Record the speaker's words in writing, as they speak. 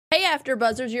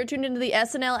AfterBuzzers. You're tuned into the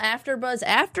SNL AfterBuzz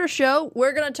After Show.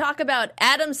 We're going to talk about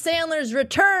Adam Sandler's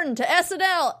return to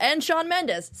SNL and Shawn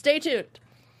Mendes. Stay tuned.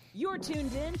 You're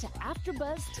tuned in to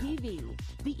AfterBuzz TV,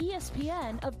 the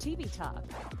ESPN of TV talk.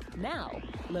 Now,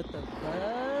 let the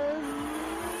buzz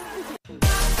begin.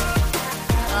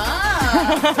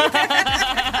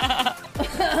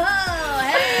 Oh,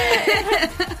 hey.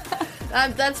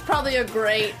 That's probably a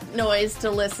great noise to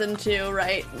listen to,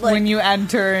 right? Like, when you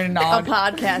enter a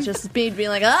podcast, just speed being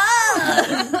like,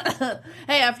 ah!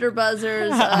 Hey,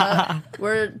 AfterBuzzers,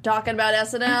 we're talking about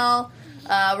SNL.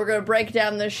 We're going to break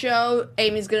down the show.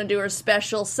 Amy's going to do her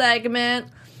special segment,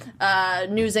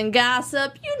 news and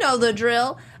gossip. You know the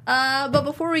drill. But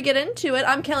before we get into it,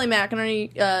 I'm Kelly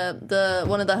McInerney,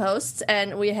 one of the hosts,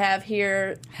 and we have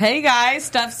here... Hey guys,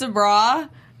 Steph Sabra.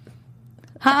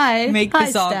 Hi. Make Hi,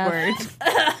 this Steph. awkward.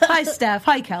 Hi, Steph.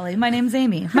 Hi, Kelly. My name's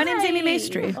Amy. My name's Amy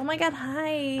Maestri. Oh my god,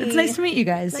 hi. It's nice to meet you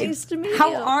guys. Nice to meet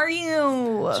How you. are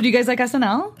you? So do you guys like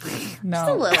SNL? No. Just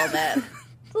a little bit.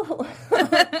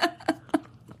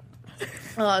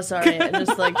 Oh, sorry. I'm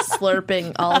just like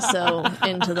slurping also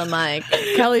into the mic.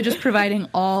 Kelly just providing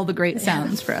all the great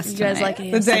sounds for us You tonight. guys like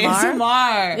It's ASMR?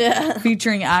 ASMR. Yeah.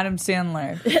 Featuring Adam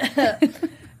Sandler.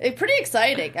 It's pretty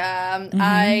exciting.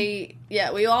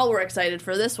 We all were excited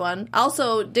for this one.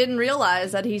 Also, didn't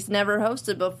realize that he's never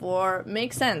hosted before.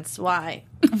 Makes sense why.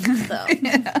 So,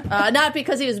 not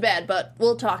because he was bad, but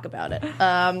we'll talk about it.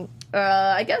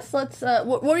 I guess let's.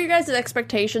 What were your guys'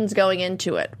 expectations going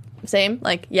into it? Same,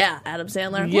 like Adam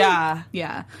Sandler. Yeah.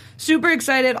 Yeah. Super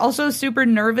excited. Also super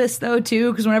nervous, though,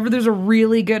 too, because whenever there's a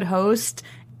really good host,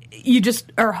 you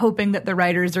just are hoping that the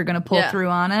writers are going to pull through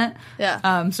on it. Yeah.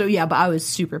 But I was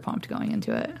super pumped going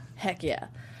into it. Heck yeah.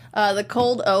 The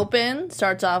cold open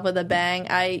starts off with a bang.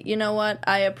 You know what?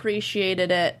 I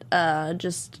appreciated it,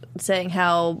 just saying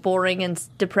how boring and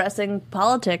depressing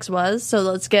politics was. So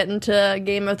let's get into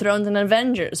Game of Thrones and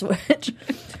Avengers, which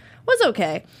was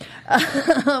okay.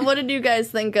 What did you guys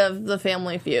think of the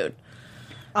Family Feud?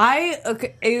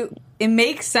 It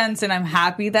makes sense, and I'm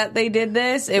happy that they did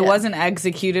this. It wasn't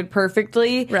executed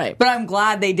perfectly. Right. But I'm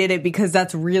glad they did it because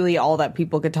that's really all that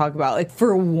people could talk about. Like,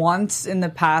 for once in the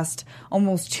past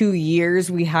almost 2 years,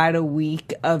 we had a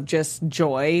week of just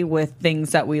joy with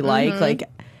things that we like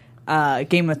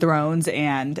Game of Thrones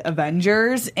and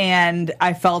Avengers, and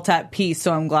I felt at peace,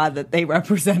 so I'm glad that they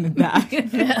represented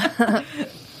that.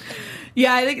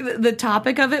 Yeah, I think the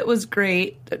topic of it was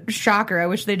great. Shocker. I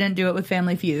wish they didn't do it with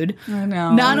Family Feud. I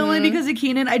know. Not only because of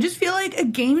Keenan, I just feel like a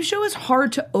game show is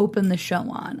hard to open the show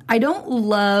on. I don't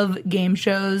love game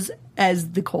shows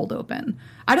as the cold open.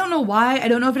 I don't know why. I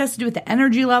don't know if it has to do with the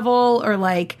energy level or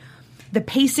like the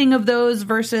pacing of those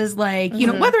versus like, you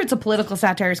know, whether it's a political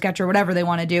satire sketch or whatever they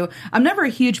want to do. I'm never a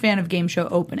huge fan of game show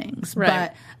openings,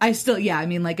 but I still,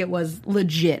 it was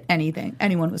legit anything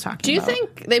anyone was talking about. Do you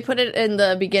think they put it in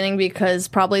the beginning because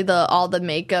probably all the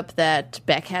makeup that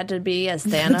Beck had to be as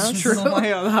Thanos? That's true. Oh my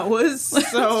God, that was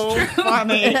so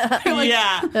funny.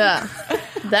 Yeah.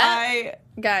 That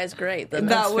guy's great.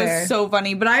 That was fair. so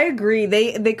funny. But I agree.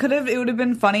 They could have, it would have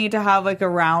been funny to have like a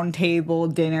round table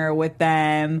dinner with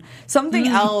them. Something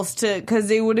else because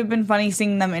it would have been funny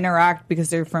seeing them interact because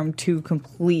they're from two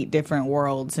complete different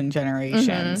worlds and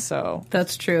generations. So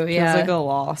That's true, it yeah. was like a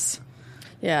loss.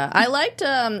 Yeah, I liked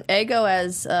Ego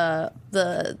as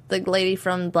the lady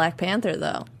from Black Panther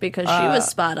though, because she was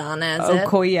spot on as it.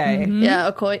 Okoye.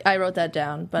 Yeah, Okoye. I wrote that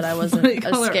down, but I wasn't They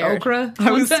call her scared. Okra?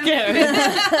 I was scared.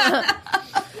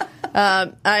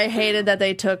 I hated that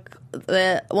they took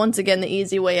once again the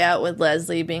easy way out with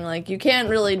Leslie being like, you can't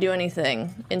really do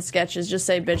anything in sketches. Just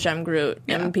say, "Bitch, I'm Groot,"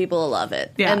 and people will love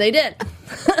it. Yeah. And they did.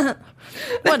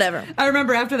 Whatever. I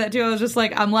remember after that too, I was just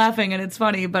like, I'm laughing and it's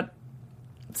funny, but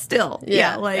still,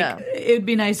 it'd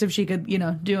be nice if she could, you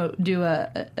know, do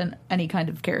any kind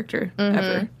of character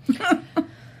ever.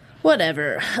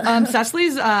 Whatever.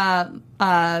 Cecily's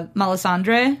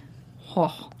Melisandre.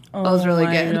 That was really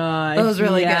good. Gosh. That was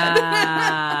really good.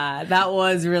 Yeah, that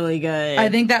was really good. I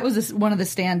think that was one of the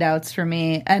standouts for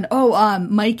me. And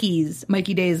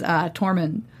Mikey Day's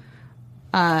Tormund.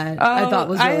 I thought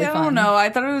was really fun. I don't know. I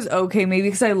thought it was okay, maybe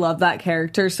because I love that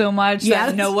character so much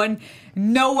that no one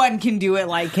can do it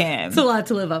like him. It's a lot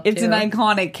to live up It's to. an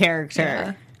iconic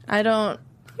character. I don't.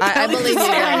 I believe you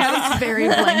guys. It's very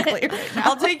blankly right now.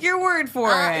 I'll take your word for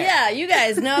it. Yeah, you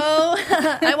guys know.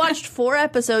 I watched 4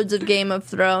 episodes of Game of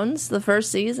Thrones, the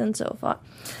first season so far.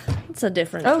 It's a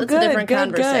different. Oh, it's a different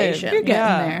conversation. You're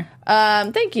getting there.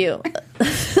 Thank you.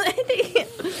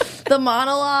 The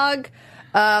monologue.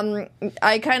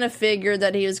 I kind of figured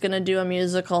that he was going to do a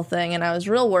musical thing, and I was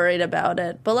real worried about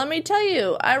it. But let me tell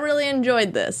you, I really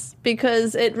enjoyed this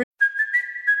because it.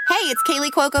 it's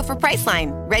Kaylee Cuoco for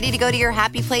Priceline. Ready to go to your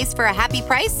happy place for a happy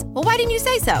price? Well, why didn't you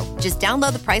say so? Just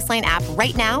download the Priceline app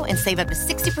right now and save up to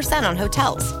 60% on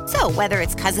hotels. So whether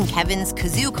it's Cousin Kevin's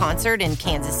Kazoo Concert in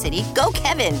Kansas City, go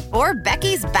Kevin, or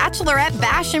Becky's Bachelorette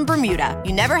Bash in Bermuda,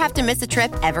 you never have to miss a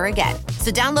trip ever again.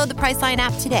 So download the Priceline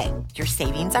app today. Your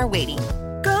savings are waiting.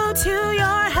 Go to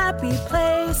your happy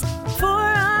place for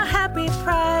a happy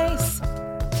price.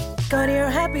 Go to your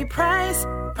happy price,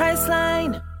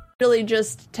 Priceline. Really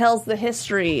just tells the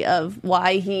history of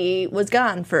why he was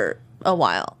gone for a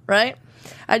while, right?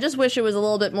 I just wish it was a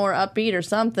little bit more upbeat or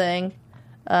something.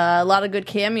 A lot of good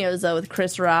cameos, though, with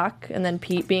Chris Rock, and then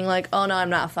Pete being like, oh, no, I'm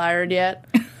not fired yet.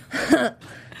 I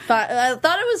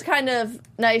thought it was kind of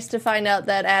nice to find out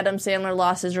that Adam Sandler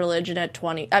lost his religion at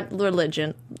 20...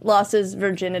 lost his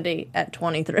virginity at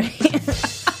 23.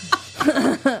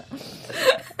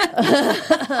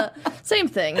 Same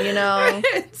thing, you know?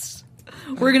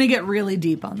 We're going to get really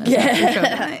deep on this after show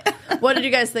tonight. What did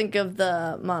you guys think of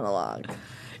the monologue?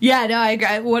 Yeah, no, I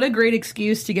agree. What a great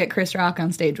excuse to get Chris Rock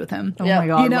on stage with him. Oh my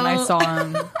God, You know? when I saw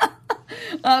him.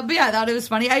 But yeah, I thought it was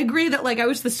funny. I agree that, like, I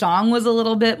wish the song was a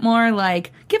little bit more,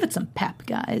 like, give it some pep,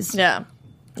 guys. Yeah.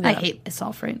 I hate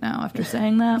myself right now after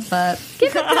saying that, but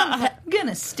give it some pep. I'm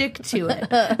gonna stick to it.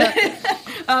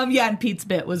 Yeah, and Pete's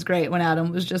bit was great when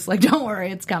Adam was just like, don't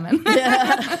worry, it's coming.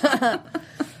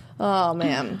 Oh,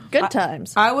 man. Good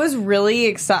times. I was really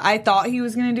excited. I thought he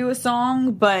was going to do a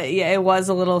song, but yeah, it was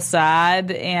a little sad.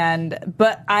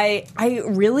 But I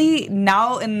really,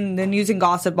 now in the news and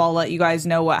gossip, I'll let you guys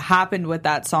know what happened with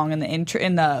that song in the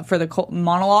intro, for the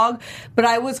monologue. But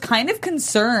I was kind of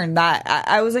concerned that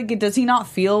I was like, does he not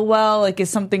feel well? Like,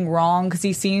 is something wrong? Because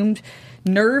he seemed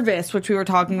nervous, which we were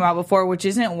talking about before, which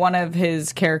isn't one of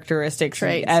his characteristics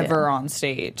Traits, ever on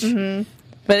stage. Mm-hmm.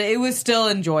 But it was still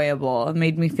enjoyable. It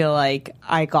made me feel like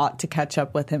I got to catch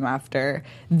up with him after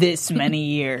this many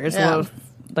years. Yeah. Well,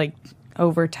 like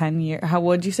over 10 years. How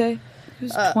would you say?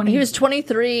 He was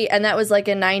 23, and that was like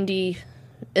in the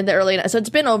early... So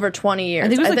it's been over 20 years. I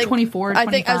think it was like 24, I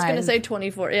think I was 25. going to say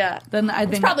 24, yeah. Then I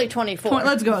think it's probably 24.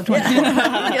 Let's go with 24.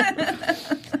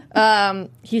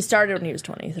 He started when he was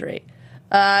 23.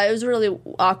 It was really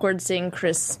awkward seeing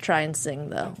Chris try and sing,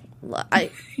 though.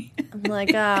 I'm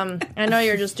like, I know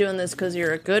you're just doing this because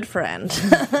you're a good friend.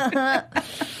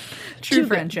 True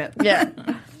friendship. Yeah.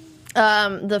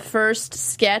 The first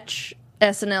sketch,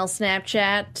 SNL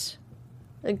Snapchat,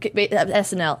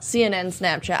 CNN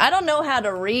Snapchat. I don't know how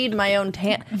to read my own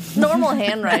normal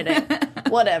handwriting.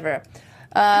 Whatever.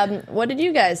 What did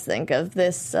you guys think of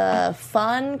this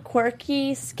fun,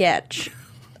 quirky sketch?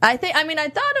 I thought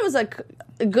it was a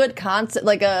good concept,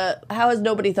 like how has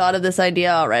nobody thought of this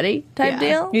idea already type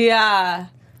deal. Yeah.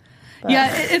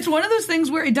 Yeah, it's one of those things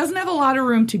where it doesn't have a lot of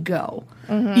room to go.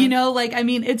 Mm-hmm. You know, like, I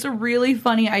mean, it's a really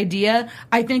funny idea.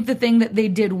 I think the thing that they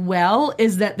did well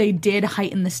is that they did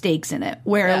heighten the stakes in it,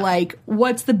 where, like,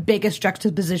 what's the biggest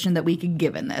juxtaposition that we could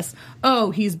give in this?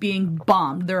 Oh, he's being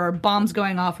bombed. There are bombs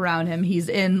going off around him. He's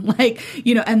in, like,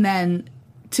 you know, and then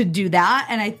to do that,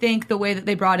 and I think the way that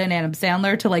they brought in Adam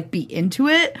Sandler to, like, be into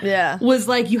it was,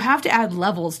 like, you have to add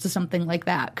levels to something like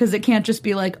that, because it can't just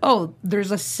be like, oh,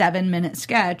 there's a 7-minute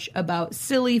sketch about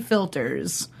silly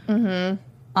filters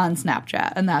on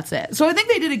Snapchat, and that's it. So I think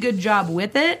they did a good job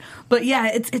with it, but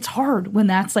yeah, it's hard when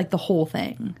that's, like, the whole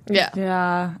thing.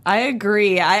 Yeah, I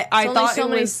agree. I thought so it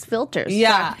many was filters.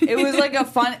 Yeah, it was like a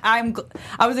fun. I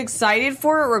was excited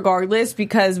for it regardless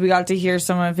because we got to hear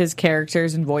some of his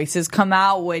characters and voices come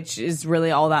out, which is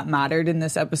really all that mattered in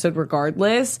this episode,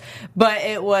 regardless. But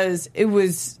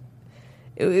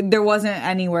there wasn't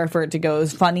anywhere for it to go. It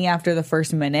was funny after the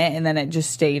first minute, and then it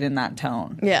just stayed in that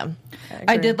tone. Yeah.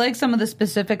 I did like some of the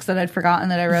specifics that I'd forgotten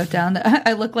that I wrote down.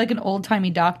 I look like an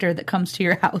old-timey doctor that comes to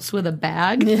your house with a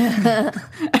bag. Yeah.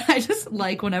 I just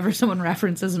like whenever someone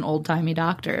references an old-timey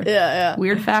doctor. Yeah.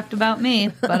 Weird fact about me,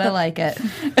 but I like it.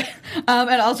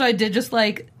 And also I did just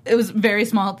like, it was very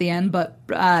small at the end, but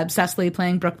Cecily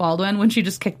playing Brooke Baldwin, when she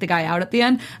just kicked the guy out at the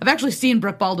end. I've actually seen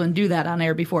Brooke Baldwin do that on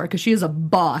air before, because she is a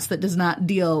boss that does not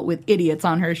deal with idiots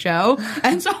on her show.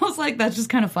 And so I was like, that's just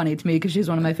kind of funny to me, because she's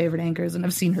one of my favorite anchors, and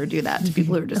I've seen her do that to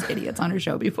people who are just idiots on her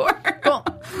show before. Cool.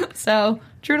 So,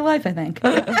 true to life, I think.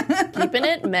 Keeping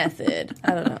it method.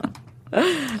 I don't know.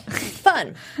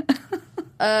 Fun.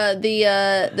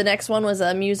 The next one was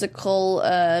a musical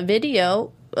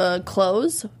video,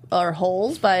 Close or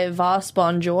Holes by Voss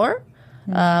Bonjour,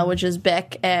 which is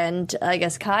Beck and I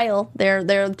guess Kyle.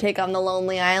 Their take on the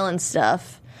Lonely Island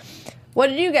stuff. What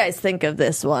did you guys think of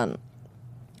this one?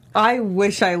 I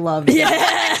wish I loved it.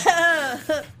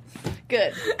 Yeah.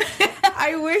 Good.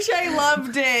 I wish I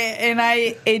loved it, and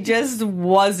it just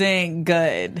wasn't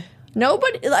good.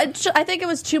 Nobody, I think it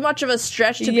was too much of a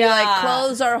stretch to be like,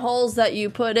 clothes are holes that you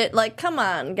put it. Like, come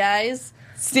on, guys.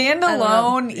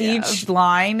 Standalone, each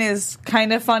line is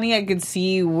kind of funny. I could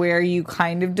see where you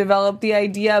kind of developed the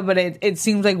idea, but it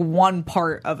seems like one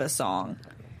part of a song,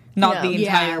 not the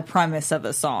entire premise of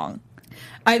a song.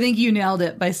 I think you nailed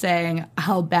it by saying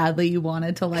how badly you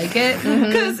wanted to like it.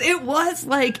 Because it was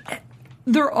like...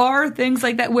 There are things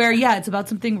like that where, it's about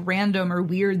something random or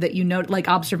weird that you know, like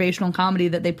observational comedy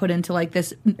that they put into like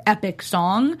this epic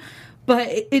song, but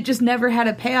it just never had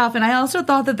a payoff. And I also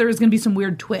thought that there was going to be some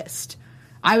weird twist.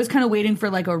 I was kind of waiting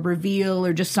for like a reveal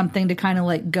or just something to kind of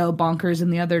like go bonkers in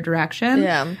the other direction.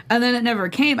 Yeah. And then it never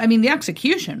came. I mean, the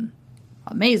execution,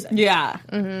 amazing. Yeah.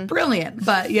 Brilliant.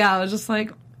 But I was just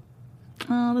like,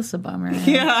 oh, this is a bummer.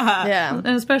 Yeah. And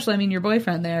especially, I mean, your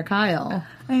boyfriend there, Kyle.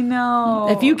 I know.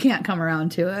 If you can't come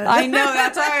around to it. I know.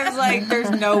 That's why I was like,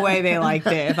 there's no way they liked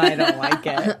it if I don't like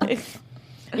it.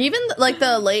 Even like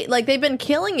they've been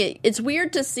killing it. It's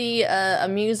weird to see a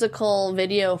musical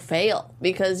video fail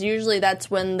because usually that's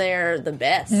when they're the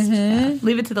best.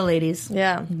 Leave it to the ladies.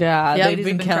 Yeah. They've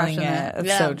been killing it.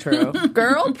 It's so true.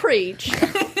 Girl, preach.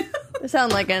 You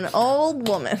sound like an old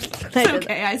woman. It's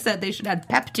okay. I said they should add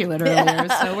pep to it earlier,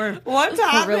 so what's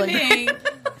happening?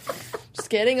 Just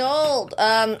getting old.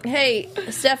 Hey,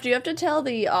 Steph, do you have to tell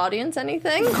the audience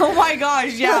anything? Oh my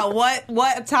gosh, yeah.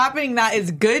 What's happening that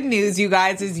is good news, you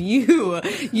guys, is you,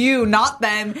 not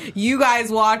them. You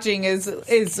guys watching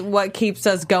is what keeps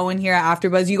us going here at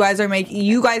AfterBuzz. You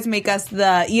guys make us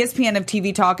the ESPN of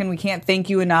TV Talk, and we can't thank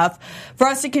you enough for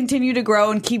us to continue to grow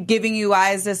and keep giving you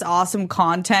guys this awesome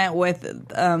content with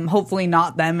hopefully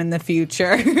not them in the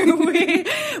future.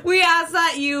 We ask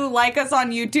that you like us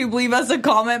on YouTube, leave us a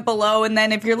comment below, and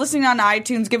then if you're listening on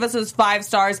iTunes, give us those 5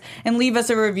 stars and leave us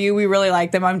a review. We really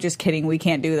like them. I'm just kidding. We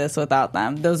can't do this without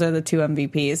them. Those are the 2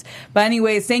 MVPs. But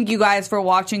anyways, thank you guys for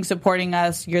watching, supporting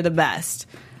us. You're the best.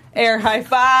 Air high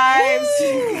fives.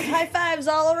 Woo! High fives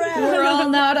all around. We're all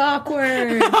not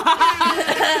awkward.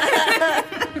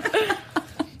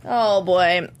 Oh,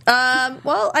 boy.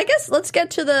 Well, I guess let's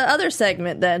get to the other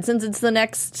segment then, since it's the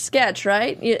next sketch,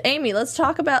 right? Amy, let's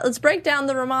break down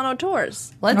the Romano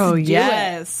Tours. Let's do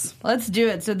it. Let's do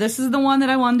it. So this is the one that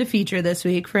I wanted to feature this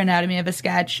week for Anatomy of a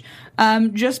Sketch,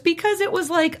 just because it was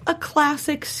like a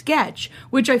classic sketch,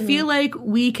 which I feel like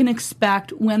we can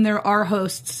expect when there are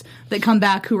hosts that come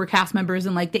back who were cast members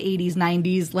in like the 80s,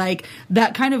 90s, like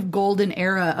that kind of golden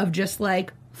era of just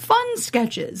like fun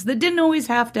sketches that didn't always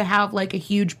have to have like a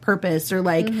huge purpose or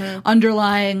like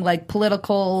underlying like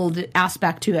political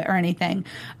aspect to it or anything.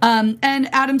 And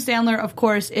Adam Sandler, of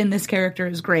course, in this character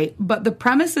is great, but the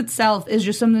premise itself is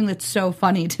just something that's so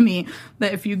funny to me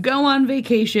that if you go on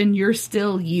vacation, you're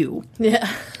still you.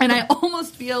 Yeah. And I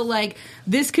almost feel like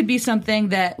this could be something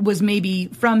that was maybe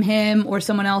from him or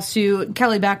someone else who,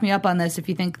 Kelly, back me up on this if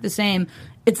you think the same.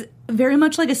 It's very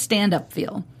much like a stand-up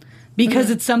feel. Because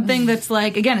it's something that's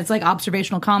like, again, it's like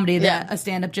observational comedy that a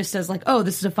stand-up just says like, oh,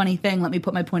 this is a funny thing. Let me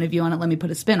put my point of view on it. Let me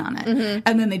put a spin on it.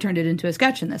 And then they turned it into a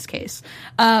sketch in this case.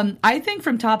 I think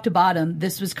from top to bottom,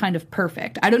 this was kind of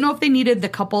perfect. I don't know if they needed the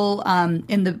couple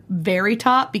in the very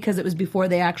top because it was before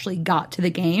they actually got to the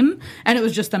game. And it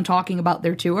was just them talking about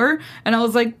their tour. And I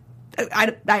was like,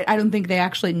 I don't think they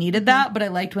actually needed that, but I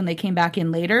liked when they came back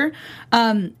in later.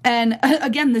 And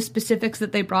again, the specifics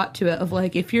that they brought to it of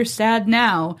like, if you're sad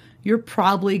now, you're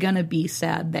probably going to be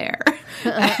sad there.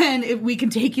 And if we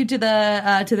can take you to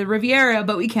the Riviera,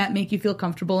 but we can't make you feel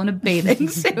comfortable in a bathing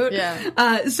suit.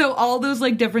 So all those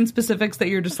like different specifics that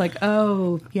you're just like,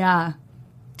 oh, yeah.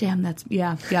 Damn, that's me.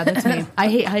 I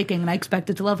hate hiking, and I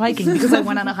expected to love hiking because I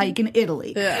went on a hike in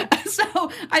Italy.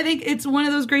 So I think it's one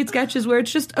of those great sketches where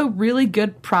it's just a really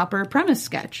good, proper premise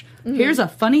sketch. Here's a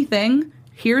funny thing.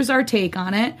 Here's our take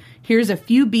on it. Here's a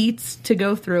few beats to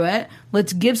go through it.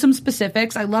 Let's give some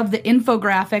specifics. I love the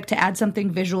infographic to add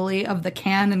something visually of the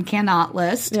can and cannot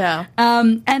list. Yeah.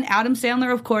 And Adam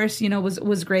Sandler, of course,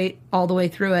 was great all the way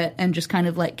through it and just kind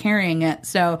of like carrying it.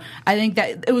 So I think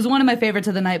that it was one of my favorites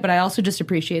of the night, but I also just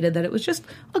appreciated that it was just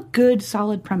a good,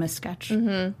 solid premise sketch.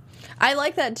 I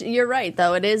like that. You're right,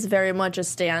 though. It is very much a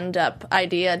stand-up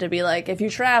idea to be like, if you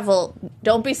travel,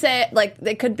 don't be like,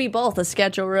 it could be both a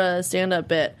sketch or a stand-up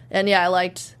bit. And yeah, I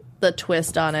liked the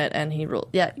twist on it, and he ruled.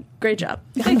 Yeah, great job.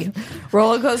 Thank you.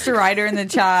 Roller Coaster Rider in the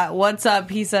chat. What's up?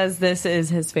 He says this is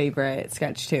his favorite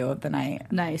sketch too of the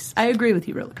night. Nice. I agree with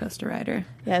you, Roller Coaster Rider.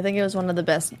 Yeah, I think it was one of the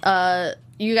best.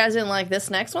 You guys didn't like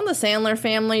this next one, the Sandler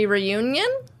family reunion?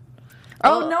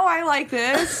 Oh no, I like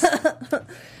this.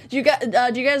 Do you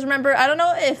guys remember? I don't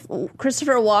know if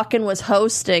Christopher Walken was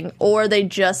hosting or they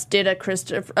just did a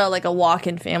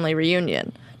Walken family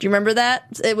reunion. Do you remember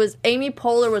that? It was Amy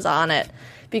Poehler was on it.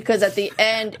 Because at the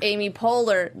end, Amy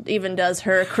Poehler even does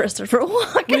her Christopher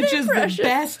Walken Which impression. is the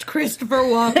best Christopher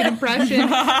Walken impression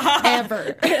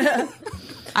ever.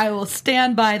 I will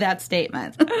stand by that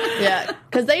statement. Yeah,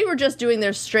 because they were just doing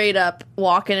their straight up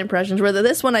Walken impressions. Where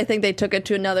this one, I think they took it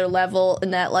to another level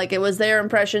in that, like, it was their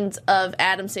impressions of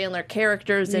Adam Sandler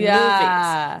characters in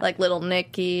movies, like Little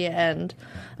Nicky and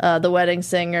The Wedding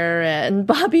Singer and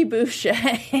Bobby Boucher.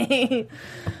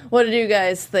 What did you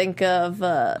guys think of?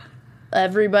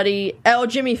 Everybody. Oh,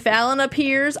 Jimmy Fallon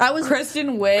appears. I was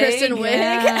Kristen Wiig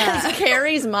as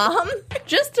Carrie's mom,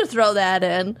 just to throw that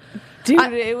in. Dude,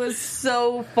 it was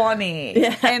so funny.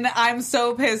 Yeah. And I'm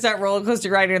so pissed at Roller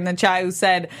Coaster Rider in the chat who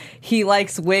said he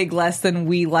likes Wig less than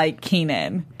we like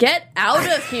Keenan. Get out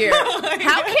of here.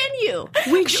 How can you?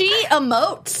 She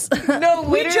emotes. No,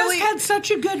 We literally. just had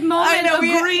such a good moment I know,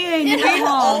 agreeing. We've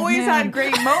always man. had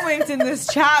great moments in this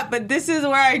chat, but this is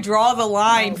where I draw the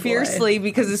line fiercely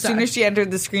because as soon as she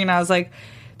entered the screen, I was like,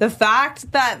 the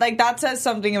fact that, like, that says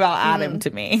something about Adam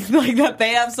to me. Like, that they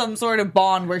have some sort of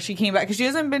bond where she came back, because she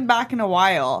hasn't been back in a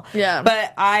while. Yeah.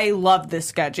 But I love this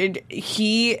sketch.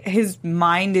 His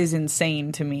mind is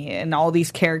insane to me. And all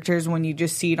these characters, when you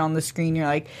just see it on the screen, you're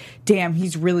like, damn,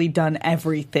 he's really done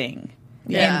everything.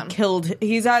 Yeah. And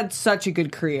he's had such a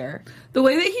good career. The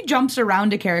way that he jumps around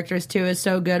to characters, too, is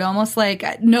so good. Almost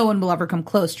like no one will ever come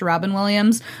close to Robin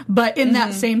Williams. But in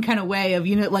that same kind of way of,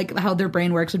 like how their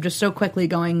brain works of just so quickly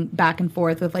going back and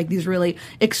forth with, like, these really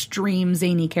extreme,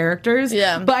 zany characters.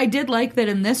 Yeah. But I did like that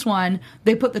in this one,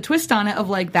 they put the twist on it of,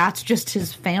 like, that's just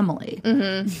his family.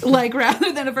 Mm-hmm. Like,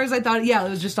 rather than at first I thought, it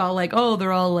was just all like, oh,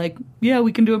 they're all like, yeah,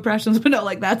 we can do impressions. But no,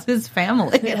 like, that's his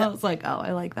family. Yeah. And I was like, oh,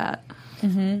 I like that.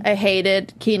 Mm-hmm. I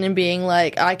hated Keenan being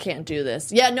like, I can't do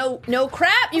this. Yeah, no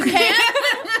crap, you can't.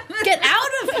 Get out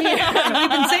of here. We've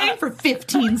been saying for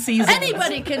 15 seasons.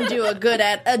 Anybody can do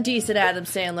a decent Adam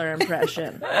Sandler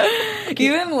impression.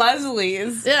 Even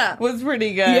Leslie's was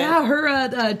pretty good. Yeah,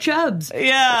 her Chubbs.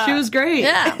 Yeah. She was great.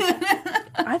 Yeah.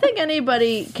 I think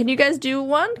anybody... Can you guys do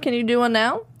one? Can you do one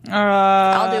now?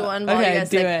 I'll do one while you guys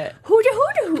do think. it.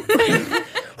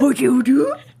 Who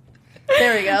do?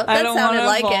 There we go. That sounded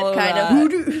like it, kind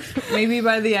of. Maybe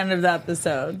by the end of the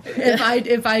episode.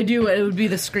 If I do it, it would be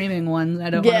the screaming one. I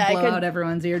don't want to blow out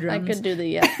everyone's eardrums. I could do the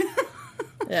You're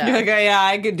like,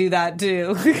 I could do that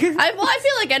too. I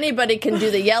feel like anybody can do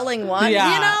the yelling one.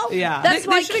 Yeah, you know, yeah. That's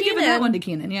why they should have given that one to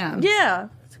Keenan. Yeah, yeah.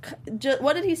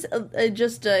 What did he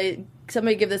say?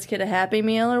 Somebody give this kid a Happy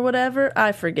Meal or whatever.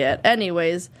 I forget.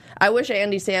 Anyways, I wish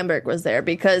Andy Samberg was there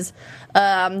because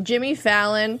Jimmy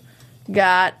Fallon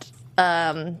got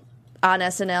on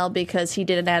SNL because he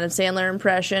did an Adam Sandler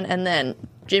impression, and then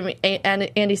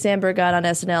Andy Samberg got on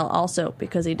SNL also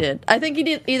because he did. I think he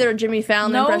did either a Jimmy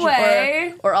Fallon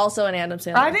impression or also an Adam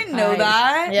Sandler. I didn't know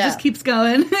that. Yeah. It just keeps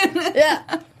going.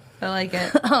 Yeah. I like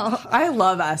it. I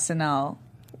love SNL.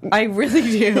 I really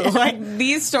do. Like,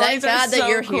 these stories Thank God are that so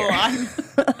you're cool.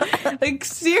 here. Like,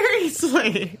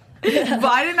 seriously. If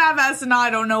I didn't have SNL, I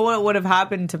don't know what would have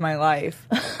happened to my life.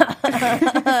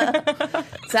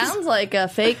 Sounds like a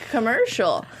fake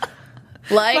commercial.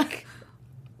 Like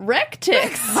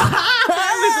Rectix.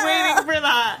 I was waiting for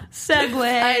that Segue.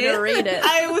 I had to read it.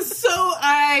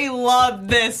 I loved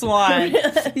this one.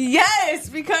 Yes,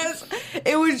 because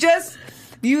it was just,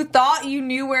 you thought you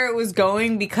knew where it was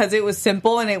going because it was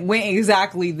simple and it went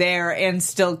exactly there and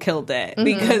still killed it. Mm-hmm.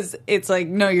 Because it's like,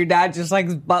 no, your dad just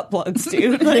likes butt plugs,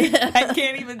 dude. Like, I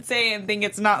can't even say and think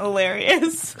it's not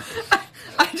hilarious.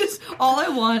 All I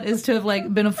want is to have,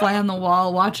 like, been a fly on the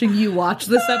wall watching you watch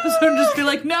this episode and just be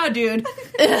like, no, dude,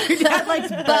 your dad likes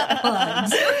butt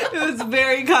plugs. It was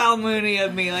very Kyle Mooney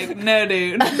of me, like, no,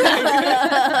 dude.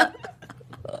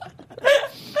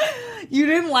 You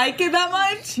didn't like it that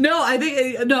much? No,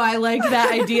 I liked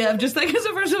that idea of just like, because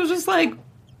at first it was just like,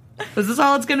 is this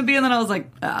all it's going to be? And then I was like,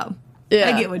 oh. Yeah.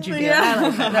 I get what you do. Yeah. I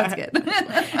like that. That's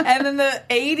good. And then the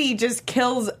 80 just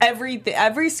kills everything.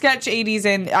 Every sketch 80's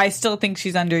in, I still think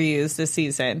she's underused this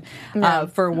season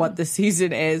for what the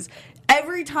season is.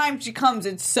 Every time she comes,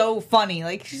 it's so funny.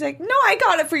 Like, she's like, no, I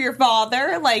got it for your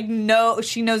father. Like, no,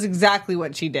 she knows exactly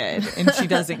what she did, and she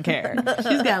doesn't care.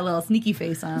 She's got a little sneaky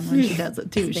face on when she does it,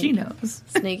 too. She knows.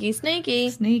 Sneaky.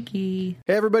 Sneaky.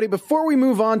 Hey, everybody, before we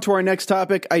move on to our next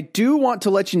topic, I do want to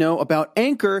let you know about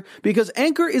Anchor, because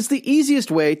Anchor is the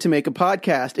easiest way to make a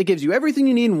podcast. It gives you everything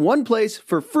you need in one place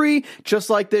for free, just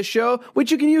like this show, which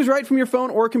you can use right from your phone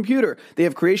or computer. They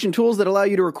have creation tools that allow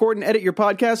you to record and edit your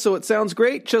podcast so it sounds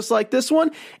great, just like this this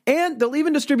one, and they'll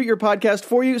even distribute your podcast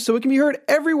for you so it can be heard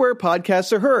everywhere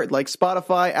podcasts are heard, like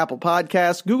Spotify, Apple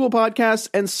Podcasts, Google Podcasts,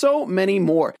 and so many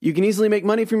more. You can easily make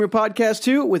money from your podcast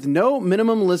too with no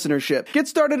minimum listenership. Get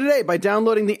started today by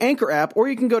downloading the Anchor app, or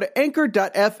you can go to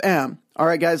anchor.fm. All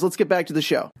right, guys, let's get back to the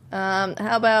show. How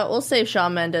about we'll save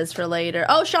Shawn Mendes for later.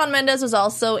 Oh, Shawn Mendes was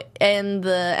also in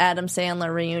the Adam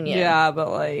Sandler reunion. Yeah,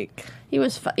 but like he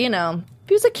was, he's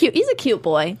a cute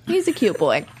boy. He's a cute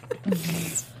boy.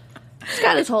 He's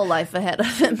got his whole life ahead of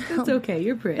him. It's okay.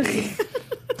 You're pretty.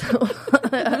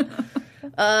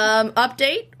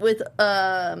 Update with,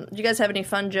 do you guys have any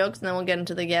fun jokes? And then we'll get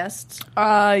into the guests.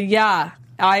 yeah,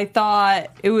 I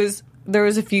thought there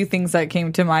was a few things that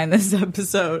came to mind this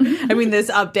episode. This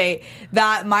update.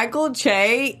 That Michael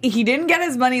Che, he didn't get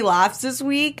as many laughs this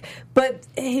week, but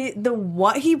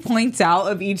what he points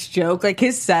out of each joke, like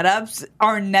his setups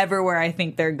are never where I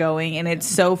think they're going, and it's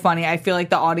so funny. I feel like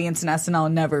the audience in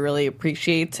SNL never really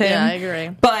appreciates him. Yeah, I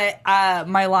agree. But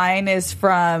my line is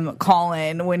from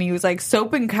Colin when he was like,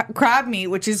 soap and crab meat,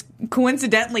 which is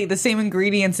coincidentally the same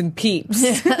ingredients in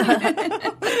Peeps.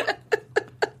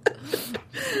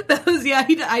 That was,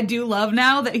 I do love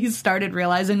now that he's started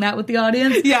realizing that with the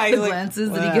audience. Yeah, the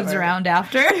glances that he gives around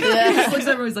after. Yeah. He just looks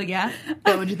over, he's like, yeah,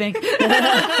 what'd you think?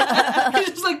 He's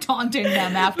just like taunting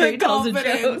them after he tells a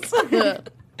joke.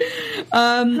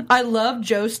 I love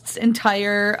Jost's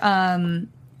entire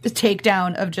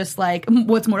takedown of just like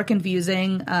what's more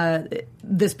confusing,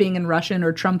 this being in Russian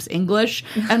or Trump's English,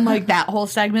 and like that whole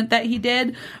segment that he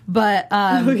did. But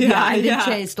I think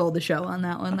Che stole the show on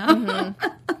that one though.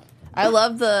 Mm-hmm. I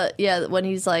love when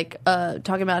he's like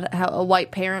talking about how a white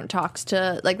parent talks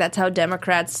to, like, that's how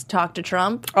Democrats talk to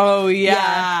Trump. Oh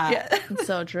yeah. It's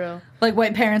so true. Like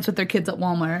white parents with their kids at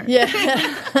Walmart. Yeah.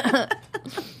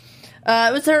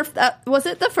 Was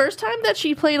it the first time that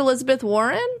she played Elizabeth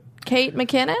Warren? Kate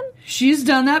McKinnon? She's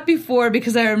done that before,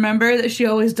 because I remember that she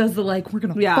always does the like, we're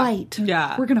gonna fight.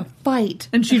 Yeah. We're gonna fight.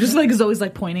 And she just like is always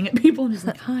like pointing at people and she's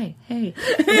like, hi, hey.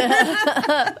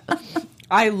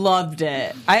 I loved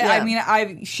it.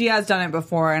 She has done it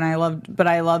before, and I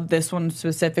loved this one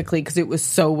specifically because it was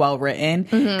so well written.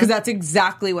 Because that's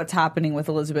exactly what's happening with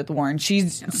Elizabeth Warren.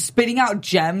 She's spitting out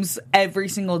gems every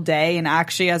single day, and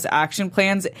actually has action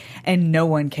plans, and no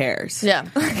one cares. Yeah,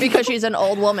 because she's an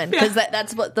old woman. Because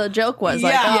that's what the joke was.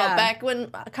 Like, back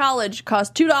when college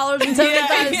cost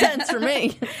 $2.75 for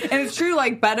me. And it's true.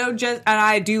 Like Beto and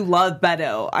I do love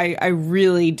Beto. I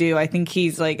really do. I think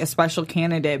he's like a special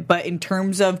candidate. But in terms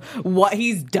of what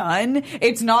he's done,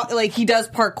 it's not like he does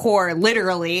parkour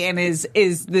literally and is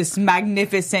this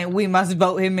magnificent, we must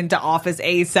vote him into office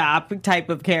ASAP type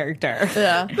of character.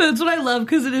 Yeah. That's what I love,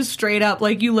 because it is straight up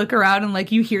like you look around and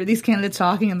like you hear these candidates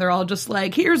talking and they're all just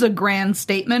like, here's a grand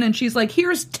statement, and she's like,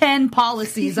 here's 10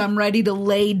 policies I'm ready to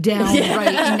lay down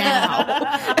right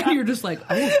now. And you're just like,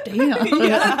 oh damn.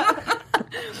 Yeah.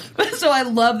 So I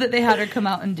love that they had her come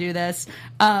out and do this.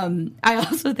 I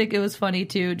also think it was funny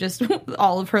too, just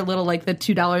all of her little, like the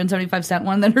 $2.75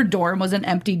 one, then her dorm was an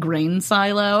empty grain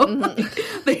silo.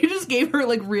 Mm-hmm. They just gave her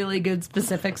like really good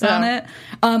specifics on it.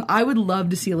 I would love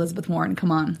to see Elizabeth Warren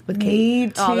come on with Kate. Me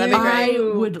too. Oh, that'd be great. I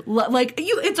would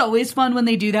it's always fun when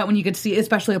they do that, when you get to see,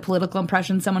 especially a political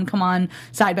impression, someone come on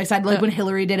side by side. Like when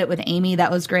Hillary did it with Amy,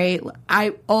 that was great.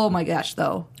 Oh my gosh,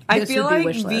 though. I feel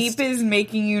like Veep is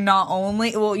making you not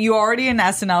only, well, you're already an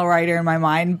SNL writer in my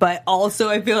mind, but also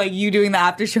I feel like you doing the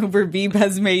after show for Veep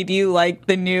has made you like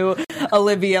the new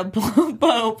Olivia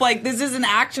Pope. Like, this is an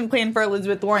action plan for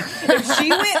Elizabeth Warren. If she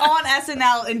went on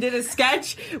SNL and did a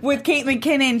sketch with Kate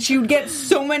McKinnon, she would get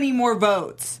so many more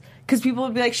votes. Because people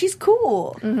would be like, she's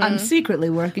cool. Mm-hmm. I'm secretly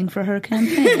working for her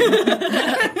campaign.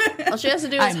 All she has to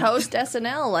do is host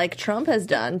SNL like Trump has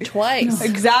done twice. No.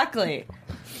 Exactly.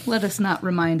 Let us not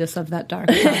remind us of that dark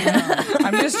time.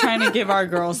 I'm just trying to give our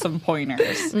girls some pointers.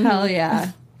 Mm-hmm. Hell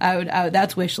yeah. I would,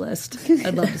 that's wish list.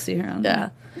 I'd love to see her on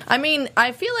that. I mean,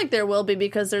 I feel like there will be,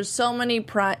 because there's so many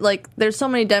there's so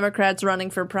many Democrats running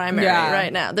for primary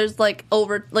right now. There's like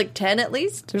over 10 at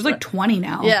least. There's like 20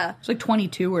 now. Yeah. There's like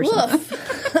 22 or something.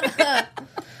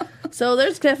 So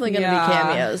there's definitely going to be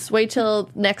cameos. Wait till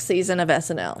next season of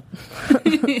SNL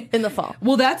in the fall.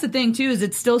 Well, that's the thing, too, is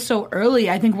it's still so early.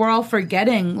 I think we're all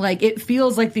forgetting. Like, it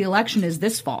feels like the election is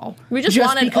this fall. We just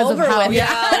want it over with.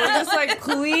 Yeah, we're just like,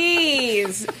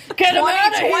 please. Get him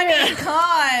out of here.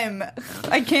 Come.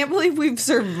 I can't believe we've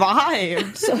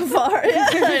survived so far. Yeah,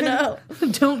 I know.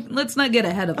 Let's not get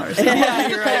ahead of ourselves. Yeah,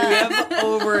 you're right. We have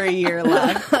over a year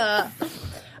left.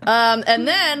 And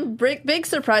then big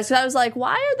surprise, because I was like,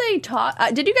 why are they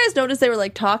did you guys notice they were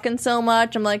like talking so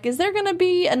much? I'm like, is there gonna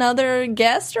be another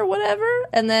guest or whatever?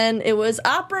 And then it was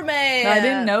Opera Man. I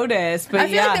didn't notice, but I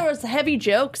feel like there was heavy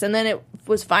jokes, and then it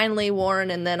was finally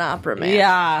Warren and then Opera Man.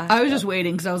 Yeah. I was just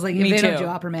waiting because I was like, if Me they too. don't do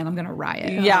Opera Man, I'm going to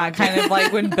riot. Yeah, kind of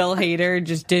like when Bill Hader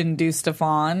just didn't do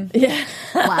Stefan. Yeah.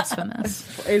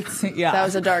 Blasphemous. It's That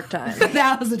was a dark time.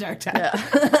 That was a dark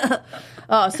time.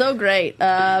 Oh, so great.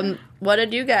 What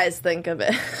did you guys think of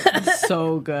it?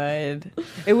 so good.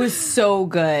 It was so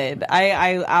good.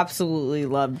 I absolutely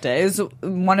loved it. It was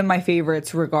one of my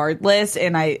favorites regardless,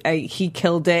 and he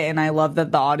killed it, and I love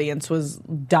that the audience was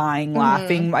dying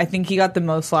laughing. I think he got the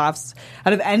most laughs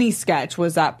out of any sketch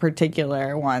was that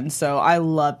particular one, so I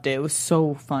loved it. It was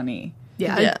so funny.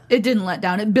 Yeah. It didn't let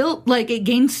down. It built, like, it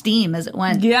gained steam as it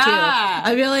went, Yeah. too.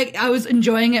 I feel like I was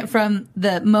enjoying it from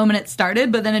the moment it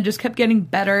started, but then it just kept getting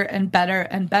better and better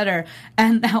and better.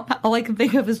 And now all I can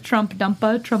think of is Trump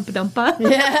Dumpa.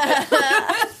 Yeah.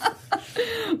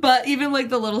 But even, like,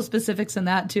 the little specifics in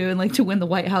that, too. And, like, to win the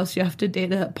White House, you have to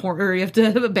date a porn, or you have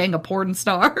to bang a porn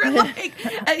star. Like,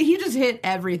 he just hit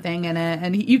everything in it.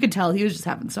 And you could tell he was just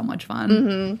having so much fun.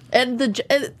 Mm-hmm. And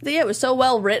it was so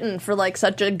well written for, like,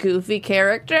 such a goofy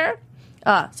character.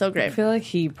 So great. I feel like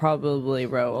he probably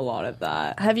wrote a lot of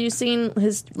that. Have you seen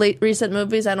his recent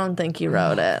movies? I don't think he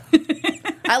wrote it.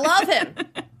 I love him.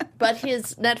 But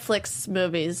his Netflix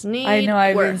movies need I know, I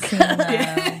haven't work. seen them.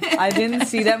 I didn't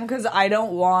see them because I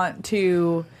don't want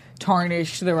to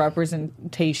tarnish the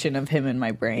representation of him in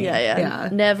my brain. Yeah.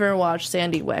 Never watch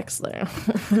Sandy Wexler.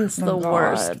 It's the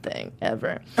worst thing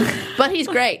ever. But he's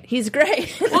great. He's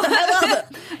great. I love it.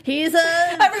 He's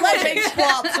a legend.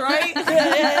 flops,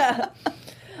 right?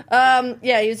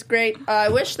 Yeah, he was great. I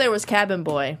wish there was Cabin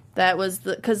Boy. That was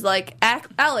because, like,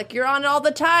 Alec, you're on all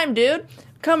the time, dude.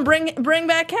 Come bring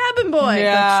back Cabin Boy.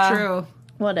 Yeah. That's true.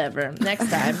 Whatever. Next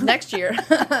time. Next year.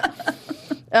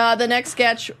 The next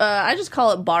sketch, I just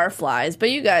call it Barflies, but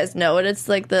you guys know it. It's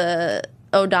like the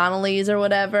O'Donnellys or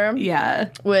whatever. Yeah.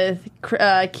 With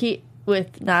I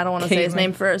don't want to say his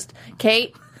name first.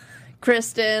 Kate,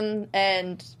 Kristen,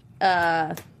 and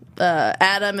Adam,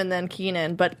 and then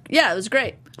Keenan. But yeah, it was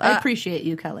great. I appreciate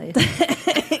you, Kelly.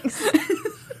 Thanks.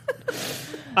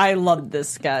 I loved this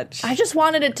sketch. I just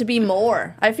wanted it to be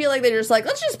more. I feel like they're just like,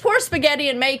 let's just pour spaghetti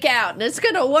and make out, and it's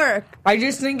gonna work. I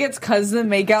just think it's because the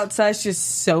makeout sesh is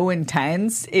so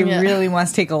intense. It really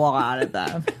must take a lot out of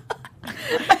them.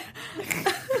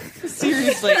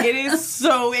 Seriously, it is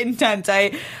so intense.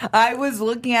 I was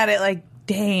looking at it like,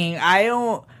 dang, I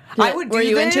would do Were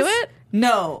you this. into it?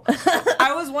 No.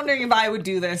 I was wondering if I would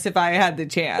do this if I had the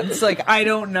chance. Like, I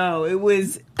don't know. It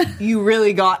was, you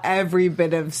really got every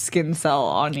bit of skin cell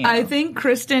on you. I think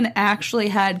Kristen actually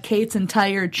had Kate's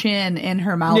entire chin in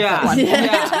her mouth at one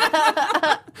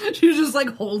point. She was just like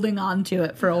holding on to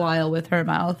it for a while with her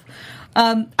mouth.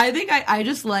 I think I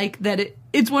just like that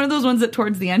it's one of those ones that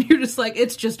towards the end you're just like,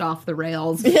 it's just off the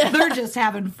rails. Yeah. They're just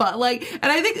having fun. Like,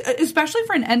 and I think especially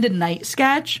for an end of night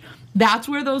sketch, that's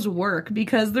where those work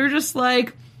because they're just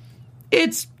like,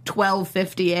 it's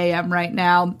 12:50 a.m. right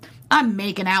now. I'm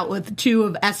making out with two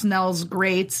of SNL's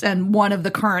greats and one of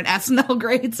the current SNL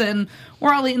greats, and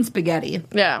we're all eating spaghetti.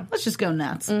 Yeah. Let's just go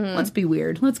nuts. Let's be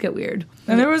weird. Let's get weird.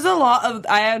 And there was a lot of,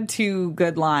 I had two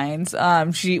good lines.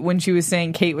 When she was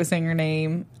saying, Kate was saying her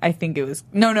name, I think it was,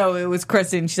 it was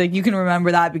Kristen. She's like, you can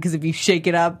remember that because if you shake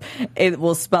it up, it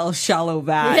will spell shallow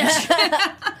vag.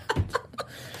 Yeah.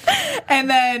 And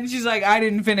then she's like, I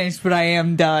didn't finish, but I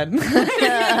am done.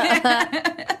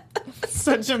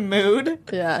 Such a mood.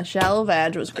 Yeah, Shallow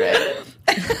Vag was great.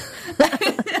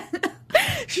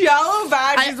 Shallow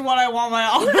Vag is what I want my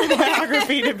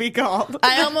autobiography to be called.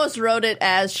 I almost wrote it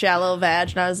as Shallow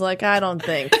Vag, and I was like, I don't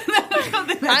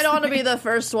want to be the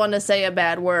first one to say a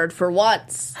bad word for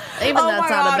once. Even that's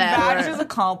not a bad word. Vag is a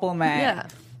compliment. Yeah.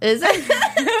 Is it?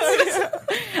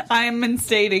 I am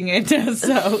instating it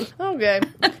so. Okay.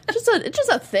 It's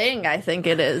just a thing, I think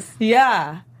it is.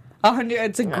 Yeah.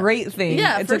 It's a great thing.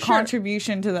 Yeah, it's for a sure.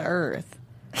 contribution to the earth.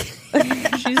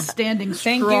 She's standing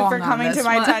strong. Thank you for coming to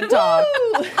my TED Talk.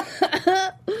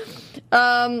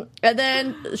 And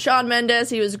then Shawn Mendes,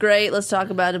 he was great. Let's talk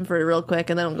about him for real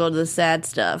quick, and then we'll go to the sad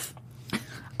stuff.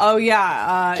 Oh,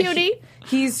 yeah. Cutie.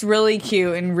 He's really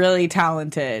cute and really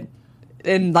talented.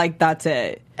 And, like, that's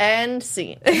it. And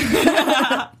scene. We're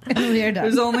done.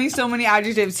 There's only so many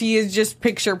adjectives. He is just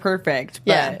picture perfect.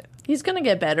 But Yeah. He's gonna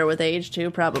get better with age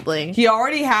too, probably. He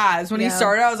already has. When he Yeah.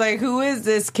 started, I was like, who is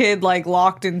this kid, like,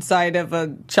 locked inside of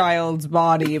a child's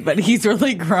body? But he's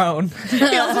really grown. He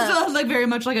also still has like very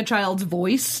much like a child's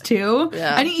voice too.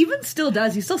 Yeah. And he even still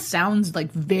does. He still sounds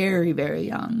like very, very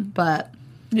young, but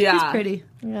Yeah. he's pretty.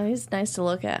 Yeah, he's nice to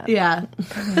look at. Yeah.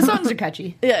 His songs are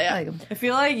catchy. Yeah, yeah. I like 'em. I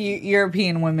feel like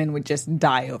European women would just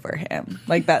die over him.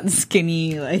 Like that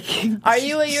skinny, like... Are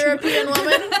you a European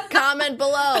woman? Comment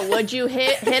below. Would you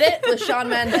hit it with Shawn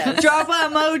Mendes? Drop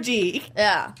an emoji.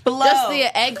 Yeah. Below. Just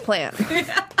the eggplant.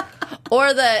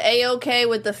 Or the A-OK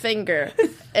with the finger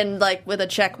and like with a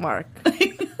check mark.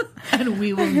 And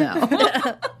we will know.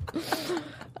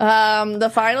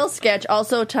 The final sketch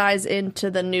also ties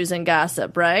into the news and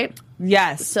gossip, right?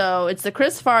 Yes. So it's the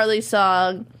Chris Farley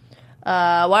song.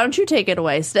 Why don't you take it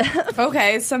away, Steph?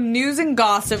 Okay, some news and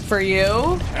gossip for you.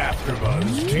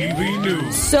 AfterBuzz TV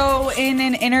News. So, in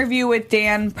an interview with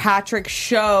Dan Patrick's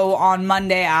show on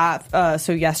Monday,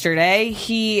 yesterday,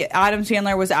 Adam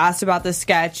Sandler was asked about the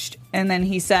sketch, and then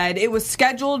he said, "It was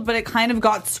scheduled, but it kind of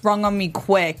got sprung on me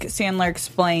quick," Sandler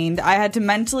explained. "I had to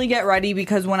mentally get ready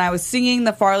because when I was singing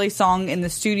the Farley song in the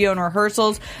studio in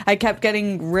rehearsals, I kept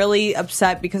getting really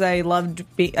upset because I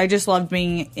just loved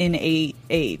being in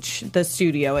AH, the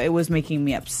studio. It was making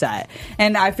me upset."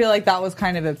 And I feel like that was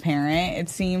kind of apparent, it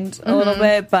seemed a little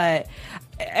bit, but...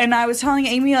 And I was telling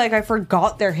Amy, like, I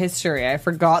forgot their history. I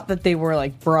forgot that they were,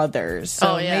 like, brothers.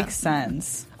 So it makes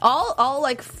sense. All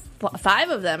like 5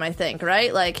 of them, I think,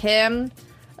 right? Like him,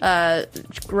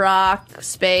 Rock,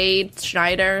 Spade,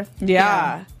 Schneider.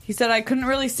 Yeah. He said, "I couldn't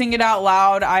really sing it out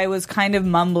loud. I was kind of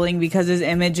mumbling because his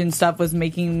image and stuff was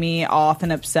making me off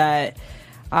and upset.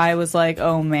 I was like,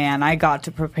 oh man, I got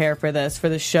to prepare for this, for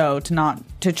the show,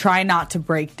 to try not to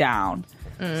break down."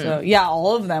 So, yeah,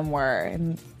 all of them were.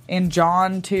 And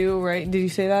John, too, right? Did you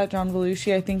say that? John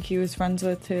Belushi, I think he was friends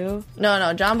with, too.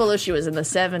 No, John Belushi was in the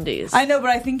 70s. I know, but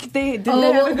I think they have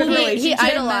a good he relationship.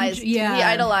 idolized. Yeah. He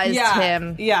idolized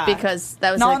him. Yeah, because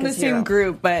that was not like in the his same hero.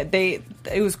 group, but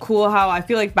it was cool how I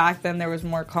feel like back then there was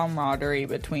more camaraderie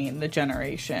between the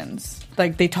generations.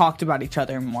 Like they talked about each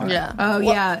other more. Yeah. Oh,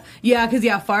 yeah. Yeah,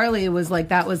 because, Farley was like,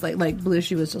 that was like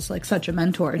Belushi was just like such a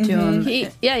mentor to him. He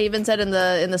even said in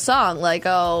the song, like,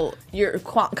 "Oh, you're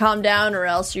calm down, or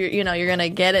else you're gonna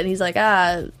get it." And he's like,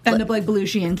 End up like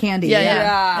Belushi and Candy.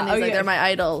 yeah. And he's Oh, like, yeah. "They're my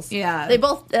idols." Yeah. They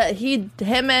both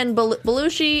him and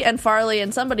Belushi and Farley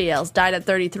and somebody else died at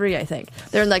 33. I think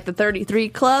they're in like the 33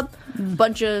 club.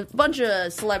 Bunch of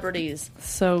celebrities.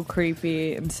 So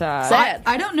creepy and sad. Sad.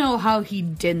 I don't know how he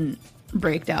didn't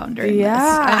break down during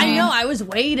Yeah. this. I know. I was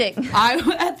waiting.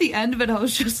 At the end of it, I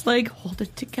was just like, hold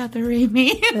it together,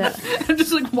 Amy. I'm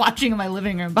just like watching in my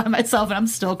living room by myself, and I'm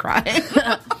still crying.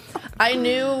 I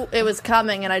knew it was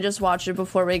coming, and I just watched it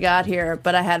before we got here.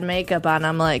 But I had makeup on.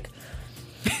 I'm like,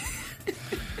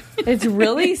 It's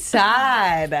really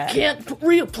sad. can't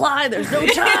reapply. There's no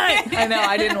time. I know,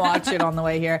 I didn't watch it on the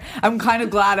way here. I'm kind of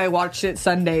glad I watched it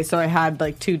Sunday, so I had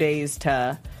like 2 days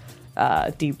to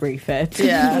debrief it.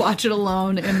 Yeah. Watch it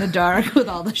alone in the dark with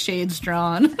all the shades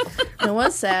drawn. It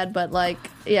was sad, but like,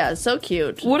 yeah, so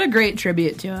cute. What a great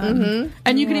tribute to him.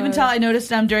 And you can even tell, I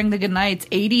noticed during the good nights,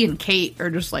 Adie and Kate are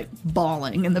just like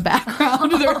bawling in the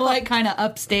background. They're like kind of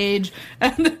upstage.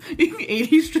 And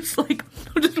Adie's just like,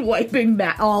 just wiping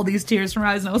back all these tears from her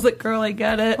eyes. And I was like, girl, I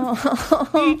get it.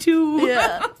 Me too.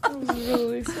 Yeah.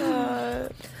 Really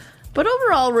sad. But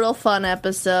overall, real fun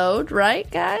episode, right,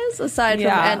 guys? Aside from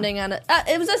Yeah. ending on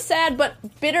it was a sad but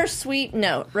bittersweet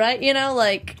note, right? You know,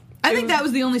 like, I think that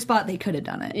was the only spot they could have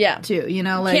done it. Yeah. Too. You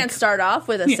know, like. can't start off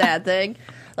with a sad thing.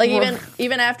 Like,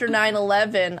 even after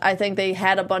 9/11, I think they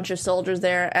had a bunch of soldiers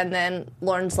there, and then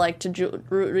Lauren's like to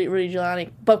Rudy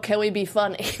Giuliani, "But can we be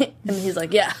funny?" And he's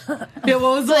like, "Yeah." Yeah,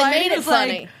 what was the they line? made it was like-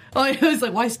 funny. Oh, it was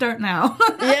like, why start now?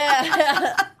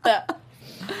 Yeah.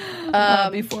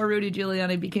 Before Rudy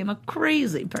Giuliani became a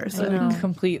crazy person.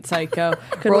 Complete psycho.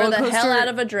 Could wear the hell out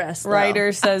of a dress, though.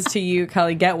 Writer says to you,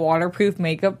 Kelly, get waterproof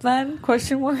makeup then?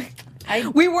 Question mark.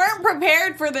 We weren't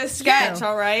prepared for this sketch,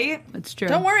 all right? It's true.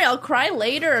 Don't worry, I'll cry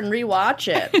later and rewatch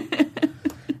it.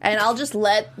 And I'll just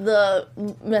let the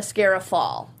mascara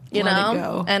fall, you Let it know?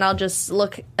 go. And I'll just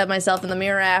look at myself in the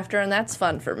mirror after, and that's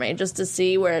fun for me, just to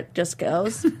see where it just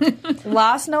goes.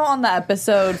 Last note on the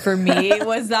episode for me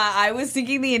was that I was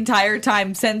thinking the entire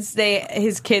time, since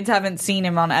his kids haven't seen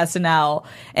him on SNL,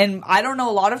 and I don't know,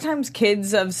 a lot of times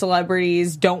kids of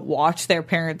celebrities don't watch their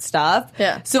parents' stuff.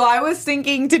 Yeah. So I was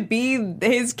thinking to be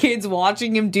his kids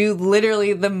watching him do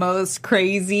literally the most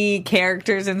crazy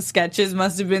characters and sketches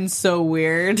must have been so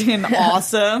weird and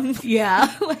awesome.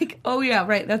 Yeah. Like, oh yeah,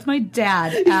 right. That's That's my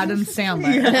dad, Adam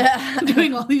Sandler,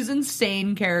 doing all these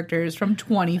insane characters from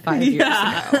 25 years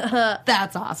ago.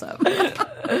 That's awesome.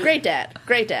 Great dad.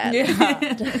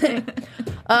 Yeah.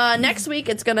 Next week,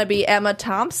 it's going to be Emma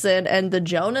Thompson and the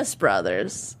Jonas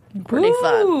Brothers. Pretty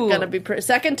fun. Going to be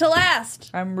second to last.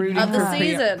 I'm rooting of the for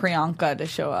season. Priyanka to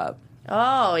show up.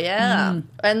 Oh, yeah.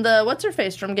 And what's her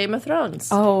face from Game of Thrones?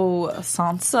 Oh,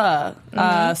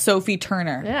 Sansa. Sophie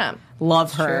Turner. Yeah.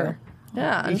 Love her.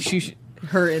 Yeah. And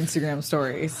her Instagram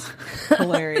stories.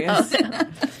 Hilarious.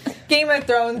 Game of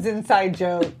Thrones inside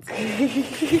joke. Just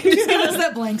give us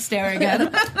that blank stare again.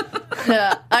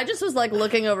 yeah. I just was like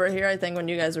looking over here, I think, when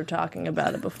you guys were talking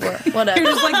about it before. Whatever.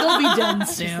 You're just like, they'll be done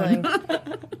soon.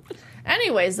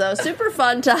 Anyways, though, super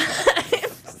fun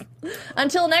times.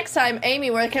 Until next time, Amy,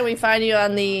 where can we find you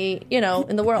on the,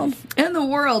 in the world? In the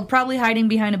world, probably hiding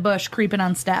behind a bush, creeping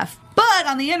on Steph. But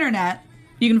on the internet,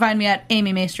 you can find me at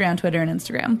Amy Maestri on Twitter and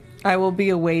Instagram. I will be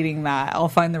awaiting that. I'll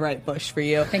find the right bush for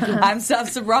you. Thank you. I'm Steph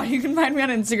Sabra. You can find me on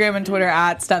Instagram and Twitter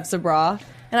at Steph Sabra.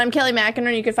 And I'm Kelly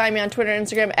McInerney. You can find me on Twitter and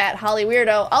Instagram at Holly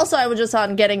Weirdo. Also, I was just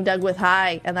on Getting Dug with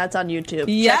High, and that's on YouTube.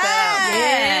 Yes! Check that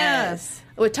out. Yes!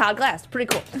 With Todd Glass. Pretty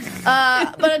cool.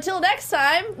 But until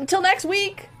next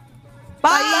week,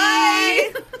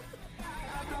 Bye!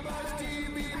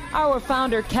 Our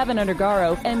founder, Kevin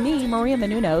Undergaro, and me, Maria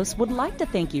Menounos, would like to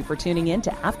thank you for tuning in to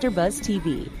AfterBuzz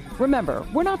TV. Remember,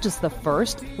 we're not just the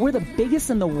first, we're the biggest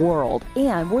in the world,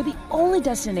 and we're the only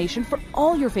destination for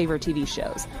all your favorite TV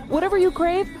shows. Whatever you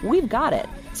crave, we've got it.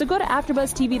 So go to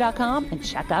AfterBuzzTV.com and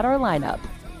check out our lineup.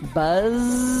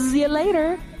 Buzz you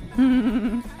later.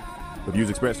 The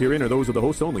views expressed herein are those of the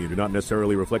hosts only and do not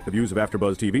necessarily reflect the views of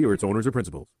AfterBuzz TV or its owners or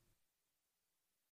principals.